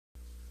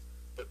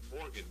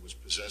Morgan was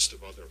possessed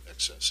of other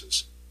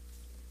excesses.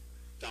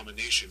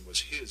 Domination was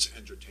his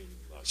entertaining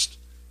lust,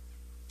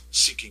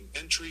 seeking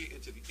entry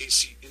into the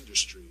AC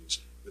industries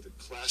with a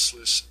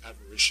classless,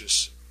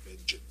 avaricious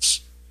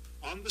vengeance.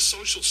 On the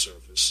social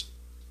surface,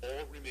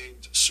 all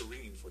remained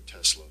serene for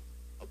Tesla,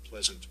 a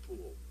pleasant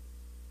pool.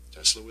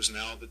 Tesla was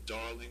now the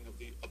darling of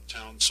the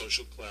uptown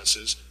social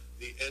classes,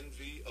 the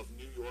envy of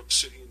New York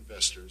City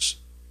investors.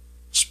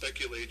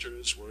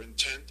 Speculators were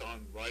intent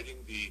on riding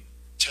the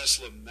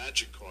Tesla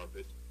magic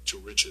carpet to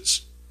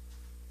riches.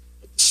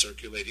 But the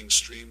circulating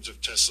streams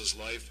of Tesla's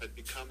life had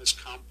become as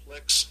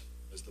complex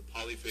as the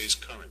polyphase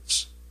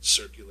currents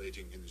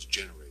circulating in his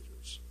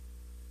generators.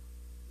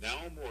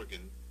 Now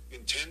Morgan,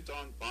 intent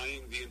on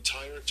buying the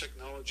entire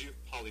technology of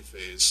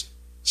polyphase,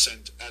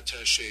 sent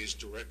attachés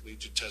directly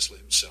to Tesla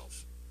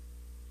himself.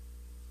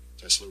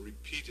 Tesla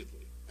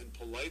repeatedly and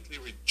politely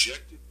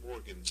rejected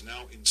Morgan's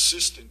now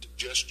insistent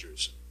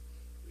gestures,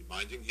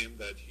 reminding him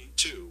that he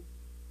too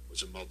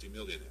was a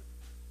multimillionaire.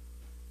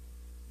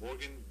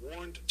 Morgan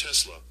warned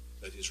Tesla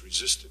that his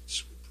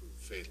resistance would prove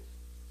fatal.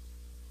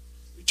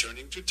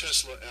 Returning to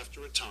Tesla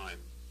after a time,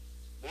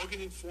 Morgan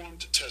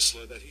informed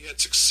Tesla that he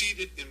had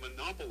succeeded in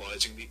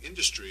monopolizing the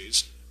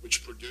industries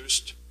which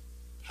produced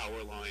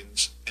power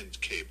lines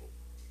and cable.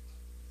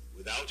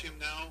 Without him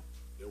now,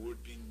 there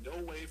would be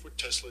no way for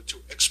Tesla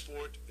to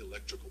export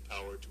electrical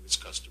power to its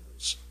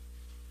customers.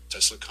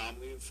 Tesla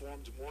calmly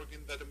informed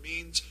Morgan that a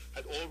means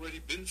had already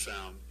been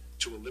found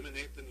to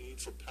eliminate the need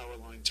for power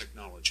line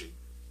technology,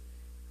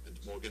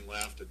 and Morgan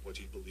laughed at what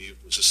he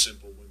believed was a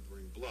simple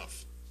whimpering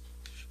bluff.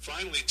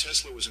 Finally,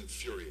 Tesla was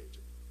infuriated.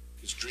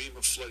 His dream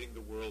of flooding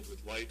the world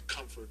with light,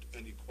 comfort,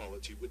 and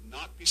equality would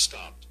not be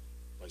stopped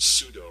by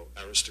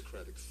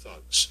pseudo-aristocratic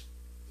thugs.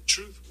 The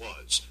truth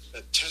was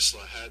that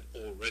Tesla had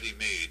already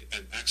made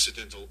an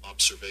accidental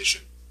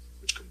observation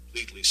which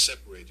completely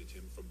separated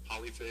him from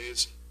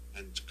polyphase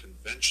and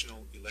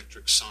conventional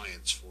electric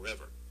science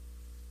forever.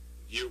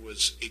 The year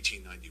was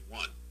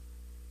 1891.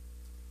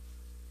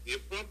 The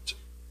abrupt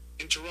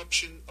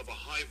interruption of a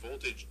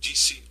high-voltage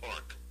DC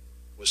arc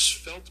was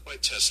felt by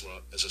Tesla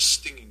as a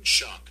stinging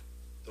shock,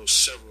 though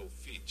several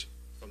feet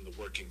from the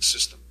working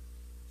system.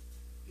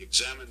 He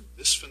examined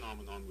this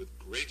phenomenon with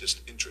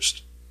greatest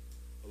interest.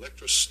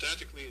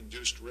 Electrostatically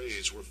induced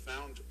rays were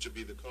found to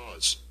be the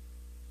cause.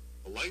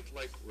 The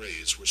light-like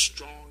rays were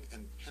strong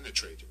and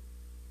penetrating,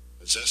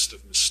 possessed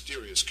of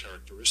mysterious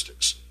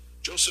characteristics.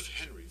 Joseph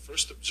Henry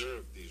first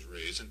observed these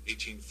rays in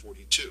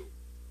 1842.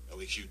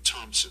 Elihu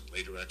Thomson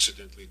later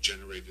accidentally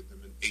generated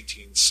them in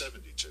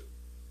 1872.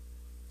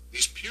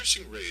 These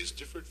piercing rays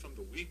differed from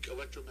the weak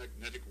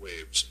electromagnetic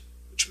waves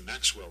which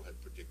Maxwell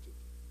had predicted.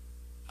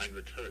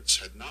 Heinrich Hertz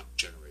had not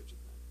generated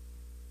them.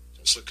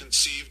 Tesla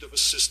conceived of a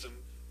system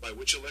by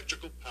which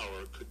electrical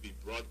power could be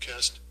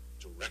broadcast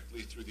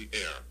directly through the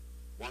air,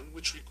 one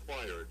which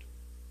required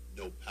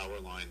no power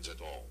lines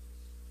at all.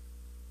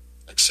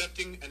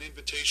 Accepting an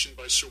invitation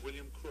by Sir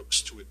William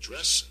Crookes to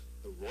address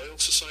the Royal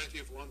Society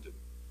of London,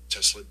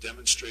 Tesla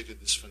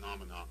demonstrated this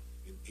phenomenon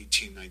in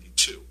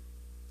 1892.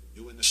 The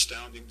new and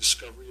astounding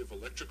discovery of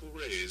electrical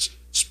rays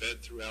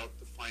sped throughout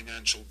the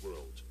financial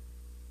world.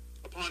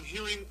 Upon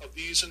hearing of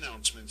these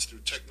announcements through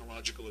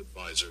technological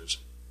advisors,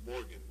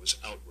 Morgan was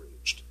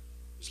outraged.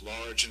 His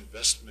large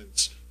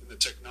investments in the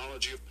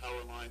technology of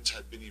power lines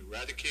had been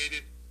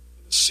eradicated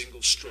in a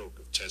single stroke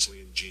of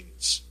Teslean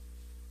genius.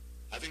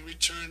 Having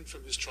returned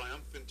from his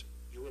triumphant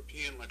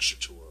European lecture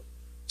tour,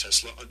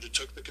 Tesla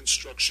undertook the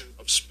construction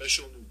of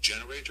special new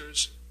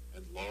generators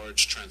and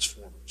large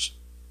transformers.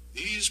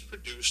 These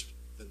produced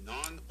the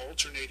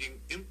non-alternating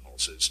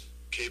impulses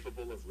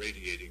capable of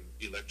radiating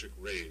electric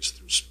rays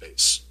through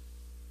space.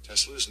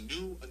 Tesla's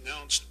new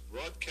announced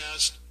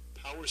broadcast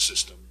power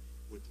system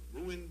would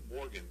ruin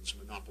Morgan's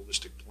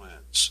monopolistic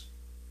plans.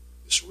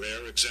 This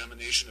rare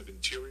examination of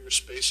interior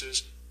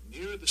spaces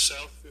near the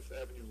South Fifth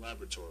Avenue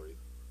laboratory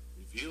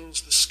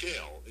reveals the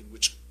scale in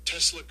which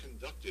Tesla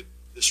conducted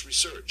this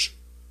research,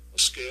 a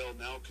scale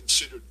now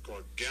considered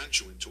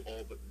gargantuan to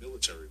all but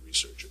military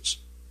researchers.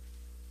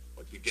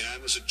 What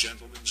began as a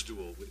gentleman's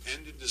duel would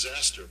end in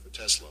disaster for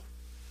Tesla.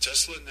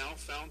 Tesla now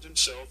found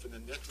himself in a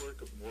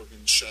network of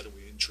Morgan's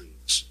shadowy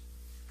intrigues.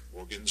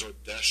 Morgan's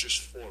audacious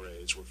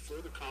forays were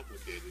further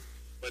complicated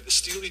by the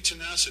steely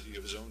tenacity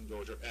of his own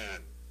daughter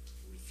Anne,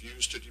 who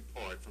refused to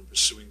depart from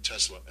pursuing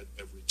Tesla at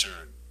every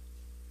turn.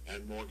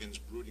 Anne Morgan's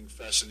brooding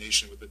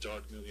fascination with the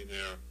dark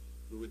millionaire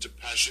grew into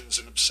passions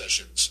and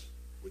obsessions,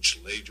 which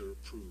later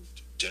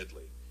proved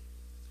deadly.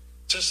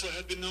 Tesla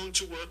had been known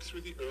to work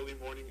through the early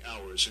morning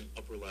hours in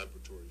upper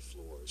laboratory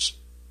floors.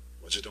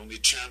 Was it only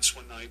chance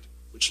one night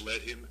which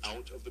led him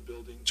out of the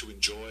building to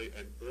enjoy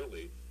an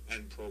early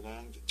and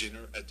prolonged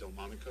dinner at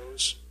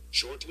Del-Monico's?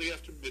 Shortly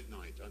after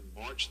midnight on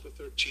March the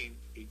 13th,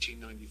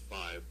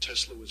 1895,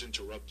 Tesla was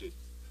interrupted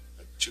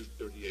at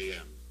 2:30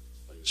 a.m.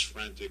 by his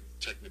frantic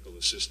technical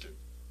assistant,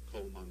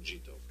 Cole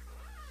Mangito.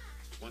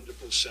 The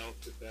wonderful South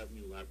Fifth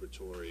Avenue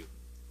laboratory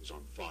was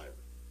on fire.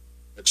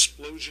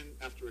 Explosion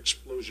after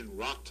explosion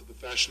rocked the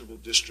fashionable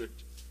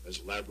district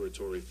as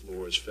laboratory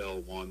floors fell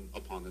one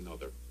upon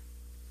another.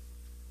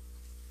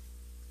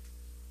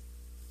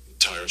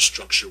 entire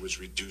structure was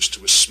reduced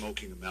to a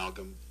smoking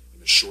amalgam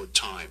in a short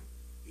time,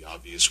 the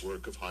obvious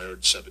work of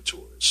hired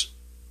saboteurs.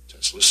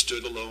 Tesla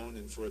stood alone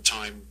and for a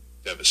time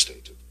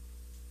devastated.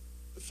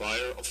 The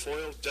fire, a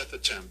foiled death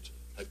attempt,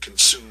 had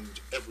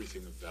consumed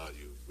everything of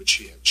value which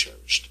he had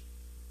cherished.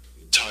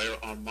 The entire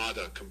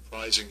armada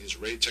comprising his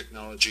ray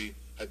technology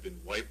had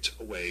been wiped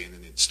away in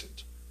an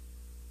instant.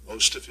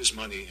 Most of his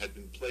money had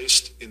been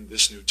placed in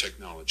this new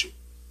technology.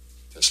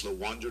 Tesla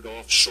wandered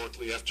off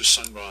shortly after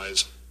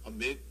sunrise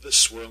amid the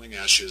swirling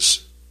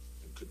ashes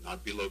and could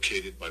not be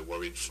located by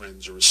worried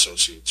friends or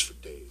associates for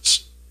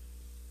days.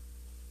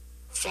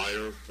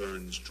 Fire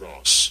burns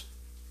dross.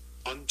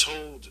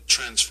 Untold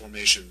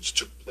transformations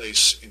took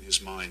place in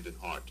his mind and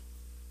heart.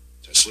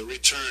 Tesla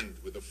returned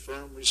with a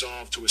firm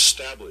resolve to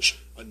establish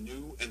a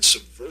new and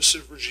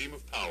subversive regime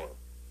of power,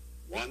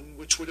 one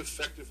which would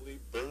effectively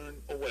burn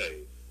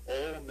away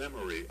all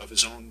memory of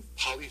his own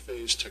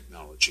polyphase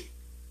technology.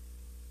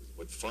 With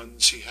what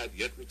funds he had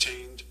yet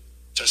retained,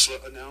 Tesla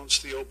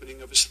announced the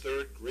opening of his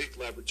third great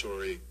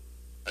laboratory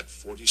at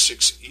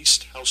 46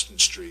 East Houston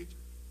Street,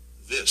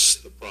 this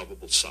the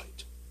probable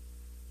site.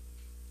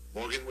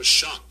 Morgan was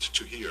shocked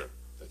to hear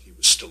that he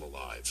was still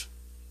alive.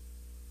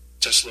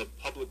 Tesla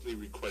publicly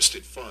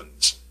requested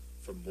funds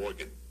from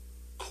Morgan,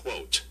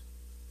 quote,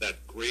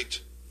 that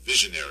great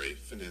visionary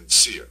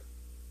financier,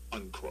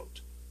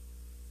 unquote.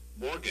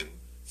 Morgan,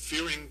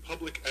 fearing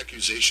public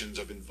accusations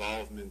of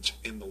involvement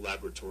in the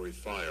laboratory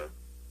fire,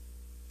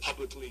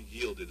 publicly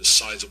yielded a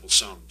sizable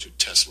sum to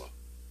Tesla.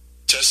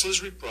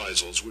 Tesla's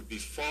reprisals would be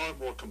far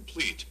more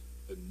complete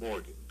than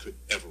Morgan could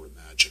ever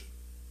imagine.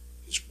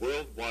 His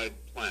worldwide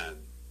plan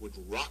would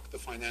rock the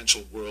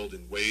financial world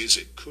in ways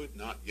it could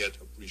not yet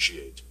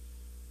appreciate.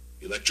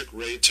 Electric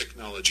ray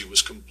technology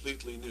was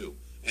completely new,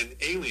 an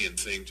alien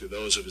thing to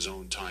those of his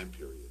own time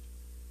period.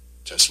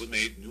 Tesla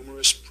made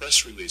numerous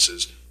press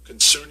releases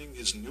concerning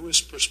his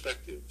newest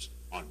perspectives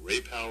on ray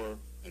power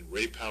and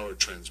ray power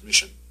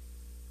transmission.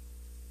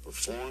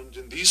 Performed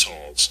in these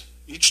halls,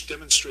 each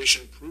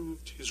demonstration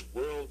proved his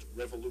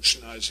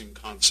world-revolutionizing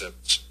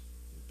concepts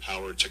in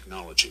power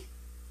technology.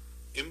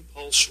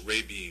 Impulse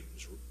ray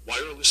beams,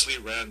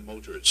 wirelessly ran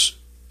motors,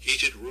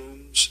 heated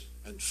rooms,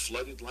 and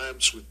flooded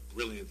lamps with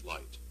brilliant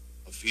light,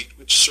 a feat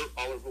which Sir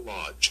Oliver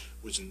Lodge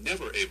was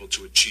never able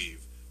to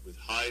achieve with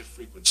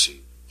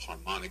high-frequency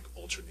harmonic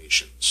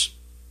alternations.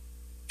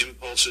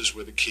 Impulses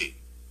were the key,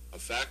 a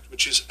fact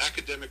which his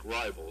academic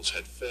rivals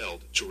had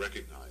failed to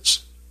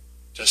recognize.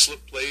 Tesla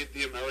played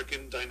the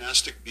American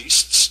dynastic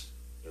beasts,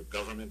 their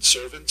government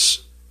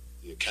servants,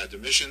 the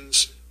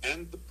academicians,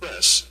 and the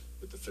press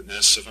with the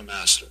finesse of a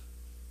master.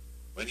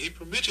 When he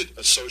permitted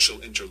a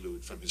social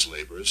interlude from his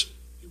labors,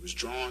 he was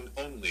drawn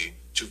only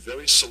to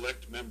very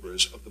select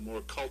members of the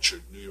more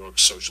cultured New York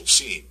social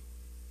scene.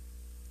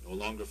 No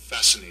longer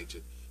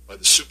fascinated by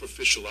the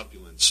superficial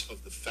opulence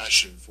of the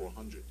Fashion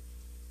 400,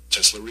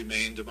 Tesla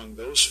remained among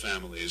those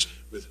families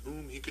with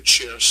whom he could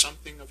share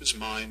something of his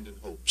mind and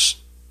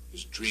hopes,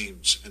 his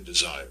dreams and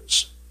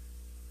desires.